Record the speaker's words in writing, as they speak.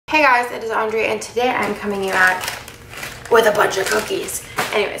Hey guys, it is Andre, and today I'm coming you out with a bunch of cookies.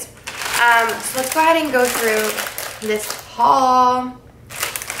 Anyways, so let's go ahead and go through this haul.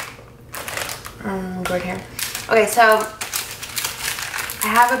 Right here. Okay, so I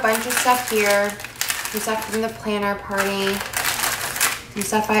have a bunch of stuff here. Some stuff from the planner party. Some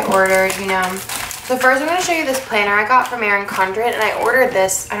stuff I ordered, you know. So first I'm going to show you this planner I got from Erin Condren, and I ordered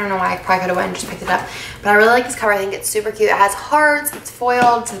this. I don't know why, I probably could have went and just picked it up. But I really like this cover. I think it's super cute. It has hearts, it's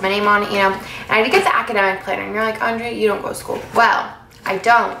foiled, it says my name on it, you know. And I did get the academic planner, and you're like, Andre, you don't go to school. Well, I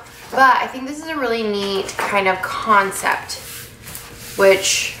don't. But I think this is a really neat kind of concept,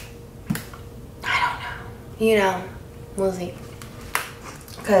 which, I don't know. You know, we'll see.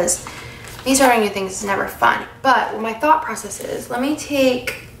 Because me starting new things is never fun. But what my thought process is, let me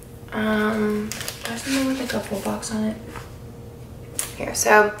take, there's something with like a full box on it. Here,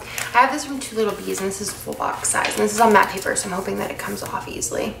 so I have this from Two Little Bees, and this is full box size, and this is on matte paper, so I'm hoping that it comes off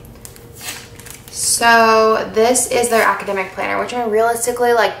easily. So this is their academic planner, which I mean,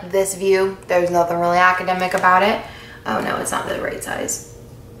 realistically, like this view, there's nothing really academic about it. Oh no, it's not the right size.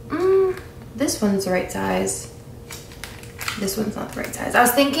 This one's the right size. This one's not the right size. I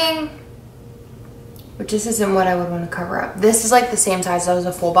was thinking, which this isn't what I would want to cover up. This is like the same size as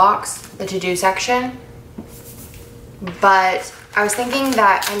a full box, the to-do section. But I was thinking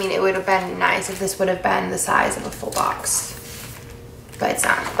that, I mean, it would have been nice if this would have been the size of a full box. But it's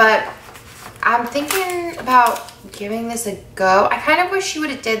not. But I'm thinking about giving this a go. I kind of wish she would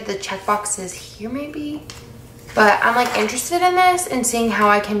have did the check boxes here maybe. But I'm like interested in this and seeing how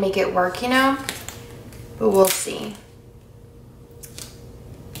I can make it work, you know? But we'll see.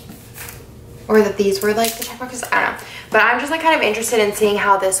 Or that these were like the check boxes, I don't know. But I'm just like kind of interested in seeing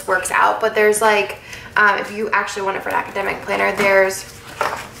how this works out. But there's like, if you actually want it for an academic planner, there's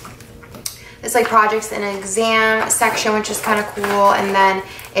this like projects and exam section, which is kind of cool. And then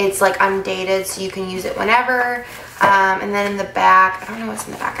it's like undated, so you can use it whenever. And then in the back, I don't know what's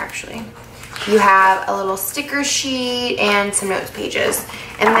in the back actually. You have a little sticker sheet and some notes pages.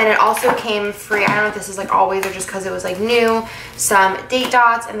 And then it also came free, I don't know if this is like always or just because it was like new, some date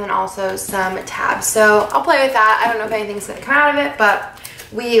dots and then also some tabs. So I'll play with that. I don't know if anything's gonna come out of it, but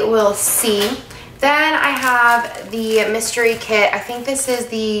we will see. Then I have the mystery kit. I think this is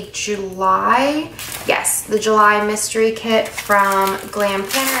the July, yes, the July mystery kit from Glam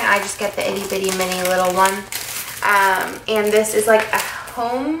Planner, and I just get the itty bitty mini little one. And this is like a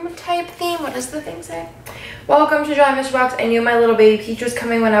home type theme. What does the thing say? Welcome to July Mystery Box. I knew my little baby Peach was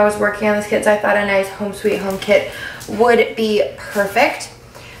coming when I was working on this kit, so I thought a nice home sweet home kit would be perfect.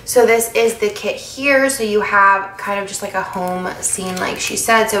 So this is the kit here. So you have kind of just like a home scene like she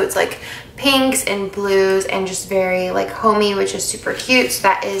said. So it's like pinks and blues and just very like homey, which is super cute. So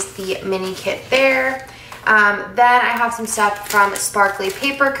that is the mini kit there. Then I have some stuff from Sparkly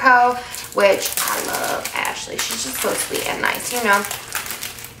Paper Co, which I love Ashley. She's just so sweet and nice, you know.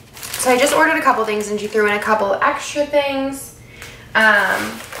 So I just ordered a couple things and she threw in a couple of extra things.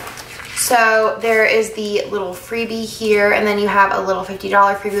 So there is the little freebie here, and then you have a little $50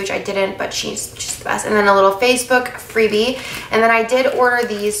 freebie, which I didn't, but she's the best. And then a little Facebook freebie. And then I did order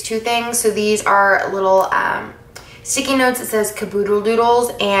these two things. So these are little sticky notes. It says Caboodle Doodles,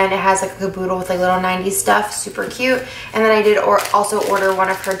 and it has like a caboodle with like little 90s stuff, super cute. And then I did also order one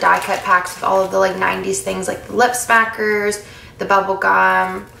of her die cut packs with all of the like 90s things, like the lip smackers, the bubble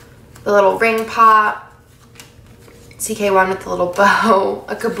gum, the little ring pop, CK1 with the little bow,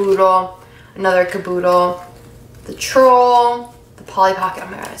 a caboodle, another caboodle, the troll, the Polly Pocket, oh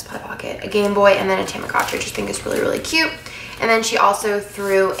my god, it's Polly Pocket, a Game Boy, and then a Tamagotchi, which I think is really, really cute. And then she also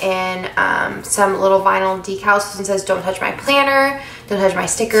threw in some little vinyl decals. It says, don't touch my planner, don't touch my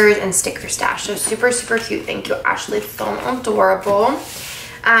stickers, and sticker stash. So super, super cute. Thank you, Ashley. So adorable.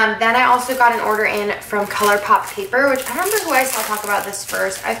 Then I also got an order in from ColourPop Paper, which I don't remember who I saw talk about this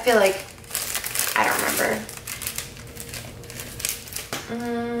first. I feel like, I don't remember. I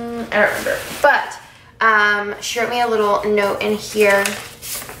don't remember. But she wrote me a little note in here.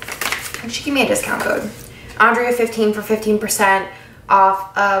 And she gave me a discount code. Andrea 15 for 15%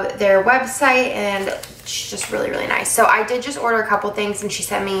 off of their website, and she's just really, really nice. So I did just order a couple things, and she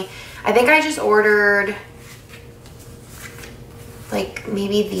sent me, I think I just ordered like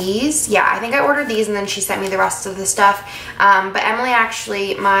maybe these. Yeah, I think I ordered these, and then she sent me the rest of the stuff. But Emily,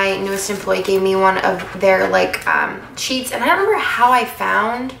 actually, my newest employee, gave me one of their like sheets, and I don't remember how I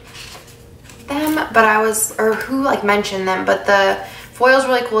found them, but or who like mentioned them, but the foil is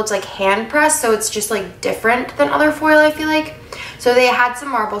really cool. It's like hand pressed, so it's just like different than other foil, I feel like. So they had some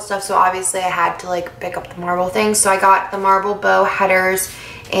marble stuff, so obviously I had to like pick up the marble things. So I got the marble bow headers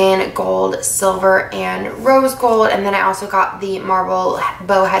in gold, silver, and rose gold. And then I also got the marble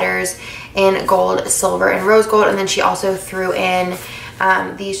bow headers in gold, silver, and rose gold. And then she also threw in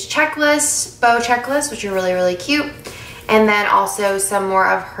these checklists, bow checklists, which are really, really cute. And then also some more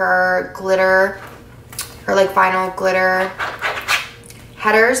of her glitter, her like vinyl glitter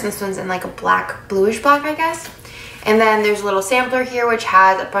headers. And this one's in like a black, bluish black, I guess. And then there's a little sampler here which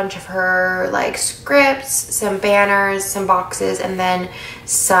has a bunch of her like scripts, some banners, some boxes, and then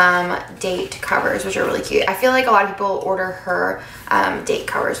some date covers, which are really cute. I feel like a lot of people order her date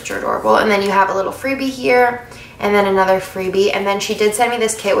covers, which are adorable. And then you have a little freebie here, and then another freebie. And then she did send me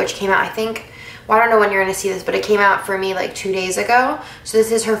this kit which came out, I think, well, I don't know when you're gonna see this, but it came out for me like 2 days ago. So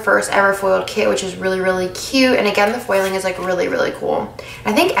this is her first ever foiled kit, which is really, really cute. And again, the foiling is like really, really cool.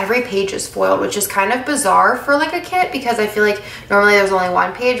 I think every page is foiled, which is kind of bizarre for like a kit, because I feel like normally there's only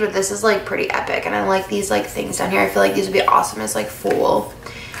one page, but this is like pretty epic. And I like these like things down here. I feel like these would be awesome as like full.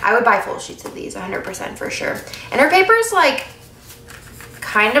 I would buy full sheets of these 100% for sure. And her paper is like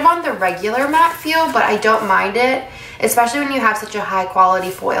kind of on the regular matte feel, but I don't mind it, especially when you have such a high quality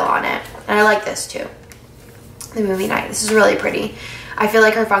foil on it. And I like this too, the movie night. This is really pretty. I feel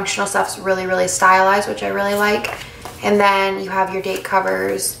like her functional stuff's really, really stylized, which I really like. And then you have your date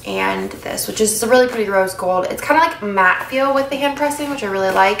covers and this, which is a really pretty rose gold. It's kind of like matte feel with the hand pressing, which I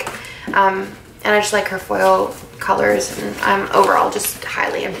really like. And I just like her foil colors, and I'm overall just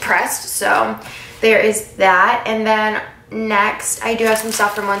highly impressed. So there is that. And then next, I do have some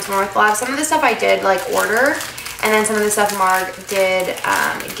stuff from Once More with Love. Some of the stuff I did like order, and then some of the stuff Marg did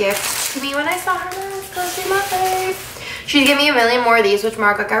gift to me when I saw her last. Go see my face. She'd give me a million more of these, which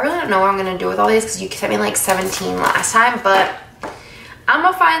Marg, like, I really don't know what I'm gonna do with all these, because you sent me like 17 last time, but I'm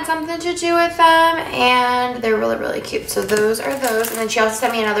gonna find something to do with them, and they're really, really cute. So those are those. And then she also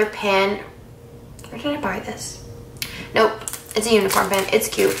sent me another pin. Where did I buy this? Nope, it's a uniform pin. It's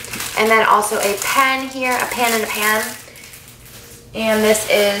cute. And then also a pen here, a pen and a pan. And this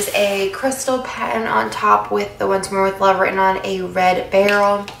is a crystal pen on top with the Once More with Love written on a red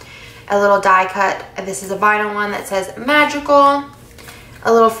barrel. A little die cut. This is a vinyl one that says magical.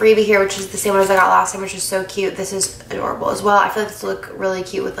 A little freebie here, which is the same one as I got last time, which is so cute. This is adorable as well. I feel like this will look really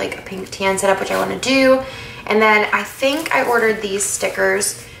cute with like a pink tan setup, which I want to do. And then I think I ordered these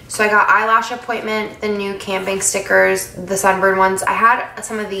stickers. So I got Eyelash Appointment, the new camping stickers, the sunburn ones. I had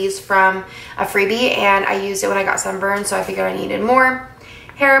some of these from a freebie, and I used it when I got sunburned, so I figured I needed more.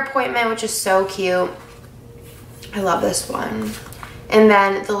 Hair Appointment, which is so cute. I love this one. And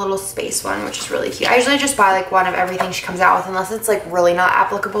then the little space one, which is really cute. I usually just buy like one of everything she comes out with, unless it's like really not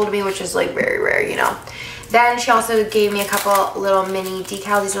applicable to me, which is like very rare, you know. Then she also gave me a couple little mini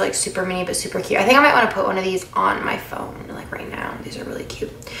decals. These are like super mini but super cute. I think I might want to put one of these on my phone like right now. These are really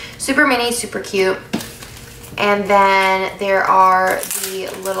cute. Super mini, super cute. And then there are the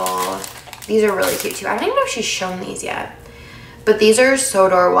little, these are really cute too. I don't even know if she's shown these yet, but these are so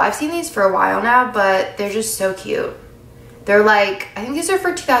adorable. I've seen these for a while now, but they're just so cute. They're like, I think these are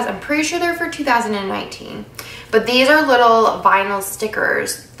for 2000, I'm pretty sure they're for 2019. But these are little vinyl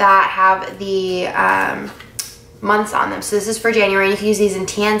stickers that have the months on them. So this is for January. You can use these in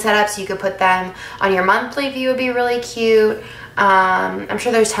tan setups. You could put them on your monthly view, would be really cute. I'm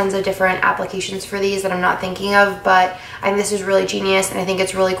sure there's tons of different applications for these that I'm not thinking of, but I think this is really genius, and I think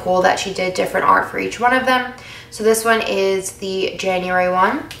it's really cool that she did different art for each one of them. So this one is the January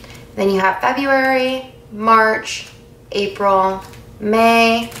one. Then you have February, March, April,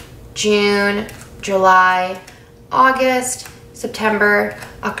 May, June, July, August, September,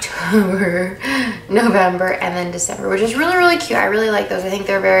 October, November, and then December, which is really, really cute. I really like those. I think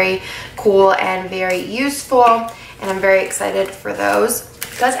they're very cool and very useful, and I'm very excited for those.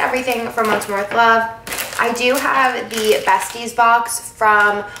 That's everything from Once More with Love. I do have the Besties box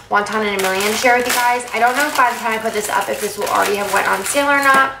from Wonton and a Million to share with you guys. I don't know if by the time I put this up, if this will already have went on sale or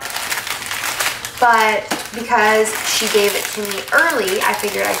not, but because she gave it to me early, I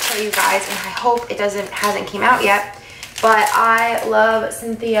figured I'd show you guys, and I hope it hasn't came out yet. But I love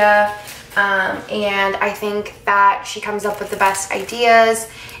Cynthia, and I think that she comes up with the best ideas,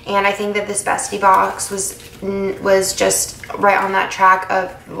 and I think that this Bestie box was just right on that track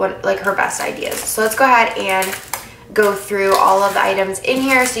of what, like, her best ideas. So let's go ahead and go through all of the items in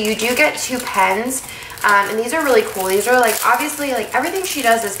here. So you do get 2 pens. And these are really cool. These are like, obviously, like everything she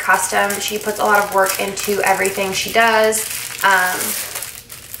does is custom. She puts a lot of work into everything she does,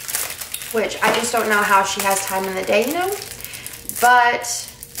 which I just don't know how she has time in the day, you know, but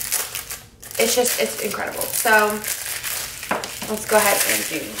it's incredible. So let's go ahead and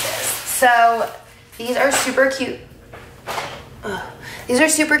do this. So these are super cute. These are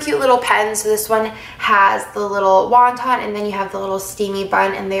super cute little pens. So this one has the little wonton, and then you have the little steamy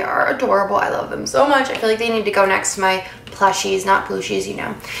bun, and they are adorable. I love them so much. I feel like they need to go next to my plushies, not plushies, you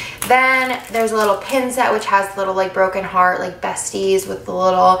know. Then there's a little pin set, which has the little like broken heart, like besties, with the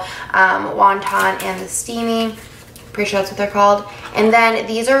little wonton and the steamy. Pretty sure that's what they're called. And then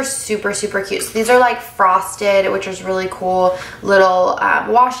these are super, super cute. So these are like frosted, which is really cool. Little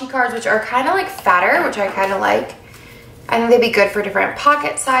washi cards, which are kind of like fatter, which I kind of like. I think they'd be good for different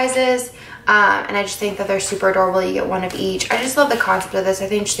pocket sizes. And I just think that they're super adorable. You get one of each. I just love the concept of this. I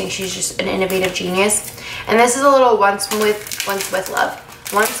think she's just an innovative genius. And this is a little Once More with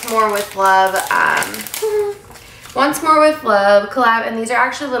Love collab, and these are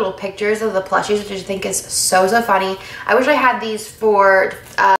actually little pictures of the plushies, which I think is so funny. I wish I had these for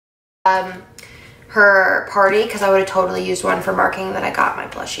her party, because I would have totally used one for marking that I got my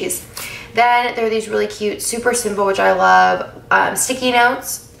plushies. Then there are these really cute, super simple, which I love, sticky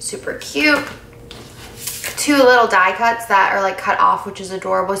notes, super cute. 2 little die cuts that are like cut off, which is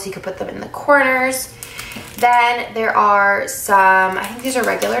adorable, so you could put them in the corners. Then there are some, I think these are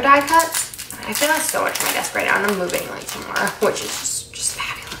regular die cuts. I feel like so much on my desk right now, and I'm moving like tomorrow, which is just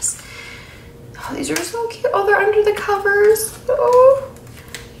fabulous. Oh, these are so cute. Oh, they're under the covers. Oh.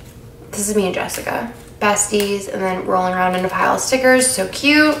 This is me and Jessica. Besties, and then rolling around in a pile of stickers. So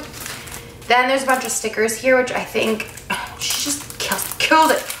cute. Then there's a bunch of stickers here, which I think she just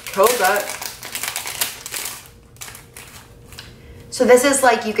killed it. Killed it. So this is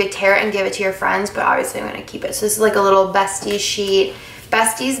like, you could tear it and give it to your friends, but obviously I'm going to keep it. So this is like a little bestie sheet.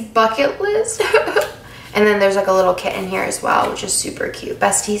 Besties bucket list. And then there's like a little kit in here as well, which is super cute.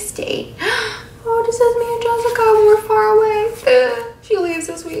 Besties date. Oh, this is me and Jessica when we're far away. She leaves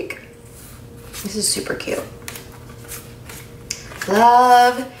this week. This is super cute.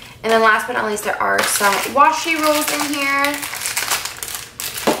 Love. And then last but not least, there are some washi rolls in here.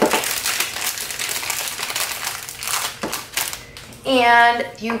 And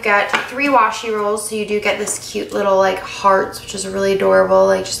you get 3 washi rolls, so you do get this cute little like hearts, which is really adorable,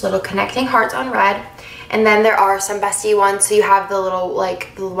 like just little connecting hearts on red. And then there are some bestie ones, so you have the little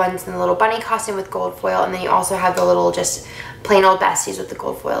like the ones in the little bunny costume with gold foil, and then you also have the little just plain old besties with the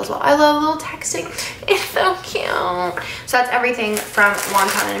gold foil as well. I love little texting. It's so cute. So that's everything from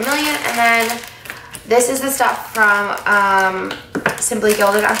Wonton in a Million. And then this is the stuff from Simply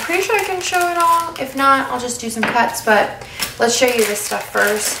Gilded. I'm pretty sure I can show it all. If not, I'll just do some cuts, but let's show you this stuff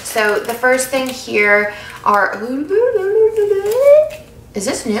first. So the first thing here are, is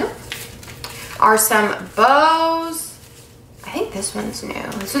this new? Are some bows. I think this one's new.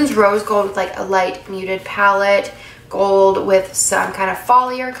 This one's rose gold with like a light muted palette, gold with some kind of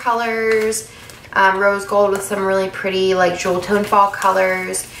fallier colors, rose gold with some really pretty like jewel tone fall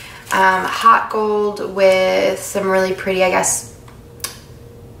colors, hot gold with some really pretty, I guess,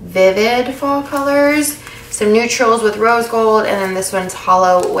 vivid fall colors, some neutrals with rose gold, and then this one's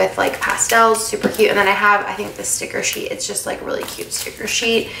hollow with like pastels, super cute. And then I have, I think, the sticker sheet. It's just like really cute sticker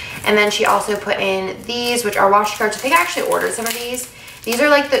sheet. And then she also put in these, which are washi cards. I think I actually ordered some of these. These are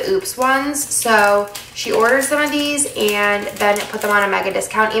like the Oops ones. So she ordered some of these and then put them on a mega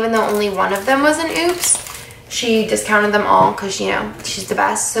discount. Even though only one of them was an Oops, she discounted them all because, you know, she's the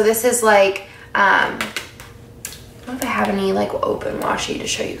best. So this is like, I don't know if I have any like open washi to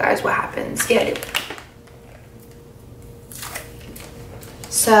show you guys what happens. Yeah, I do.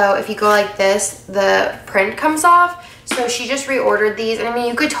 So if you go like this, the print comes off. So she just reordered these. And I mean,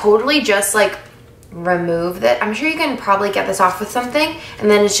 you could totally just like remove that. I'm sure you can probably get this off with something.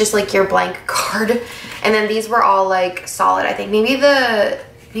 And then it's just like your blank card. And then these were all like solid. I think maybe the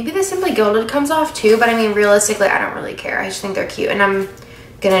Simply Gilded comes off too. But I mean, realistically, I don't really care. I just think they're cute. And I'm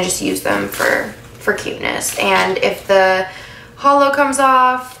gonna just use them for cuteness. And if the hollow comes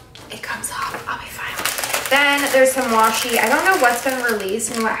off, it comes off. I'll be fine. Then there's some washi. I don't know what's been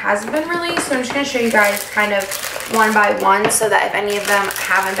released and what hasn't been released, so I'm just going to show you guys kind of one by one so that if any of them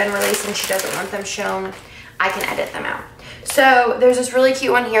haven't been released and she doesn't want them shown, I can edit them out. So there's this really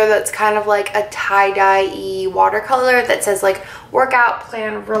cute one here that's kind of like a tie-dye-y watercolor that says like workout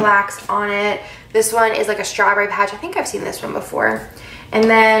plan relax on it. This one is like a strawberry patch. I think I've seen this one before. And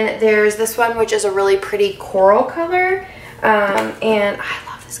then there's this one, which is a really pretty coral color. And I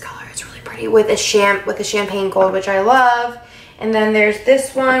love this color. It's really pretty with a champagne gold, which I love. And then there's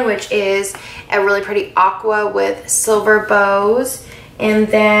this one, which is a really pretty aqua with silver bows. And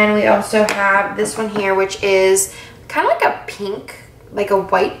then we also have this one here, which is kind of like a pink, like a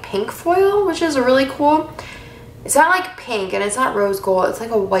white pink foil, which is really cool. It's not like pink and it's not rose gold. It's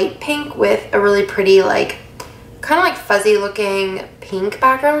like a white pink with a really pretty, like, kind of like fuzzy looking pink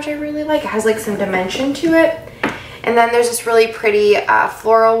background, which I really like. It has like some dimension to it. And then there's this really pretty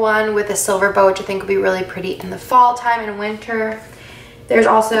floral one with a silver bow, which I think will be really pretty in the fall time and winter. There's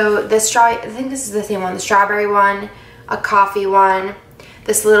also this I think this is the same one, the strawberry one, a coffee one,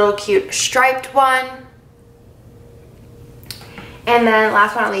 this little cute striped one. And then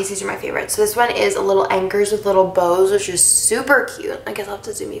last but not least, these are my favorites. So this one is a little anchors with little bows, which is super cute. I guess I'll have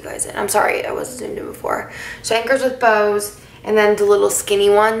to zoom you guys in. I'm sorry, I wasn't zoomed in before. So anchors with bows, and then the little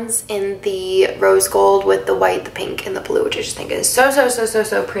skinny ones in the rose gold with the white, the pink, and the blue, which I just think is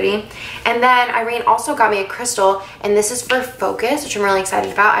so pretty. And then Irene also got me a crystal, and this is for focus, which I'm really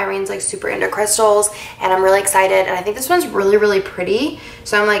excited about. Irene's like super into crystals, and I'm really excited. And I think this one's really pretty.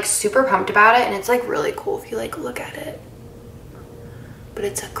 So I'm like super pumped about it, and it's like really cool if you like look at it. But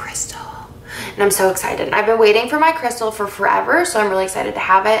it's a crystal, and I'm so excited. And I've been waiting for my crystal for forever, so I'm really excited to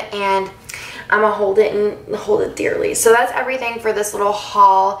have it, and I'm gonna hold it and hold it dearly. So that's everything for this little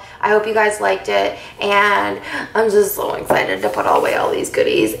haul. I hope you guys liked it, and I'm just so excited to put away all these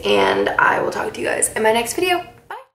goodies, and I will talk to you guys in my next video.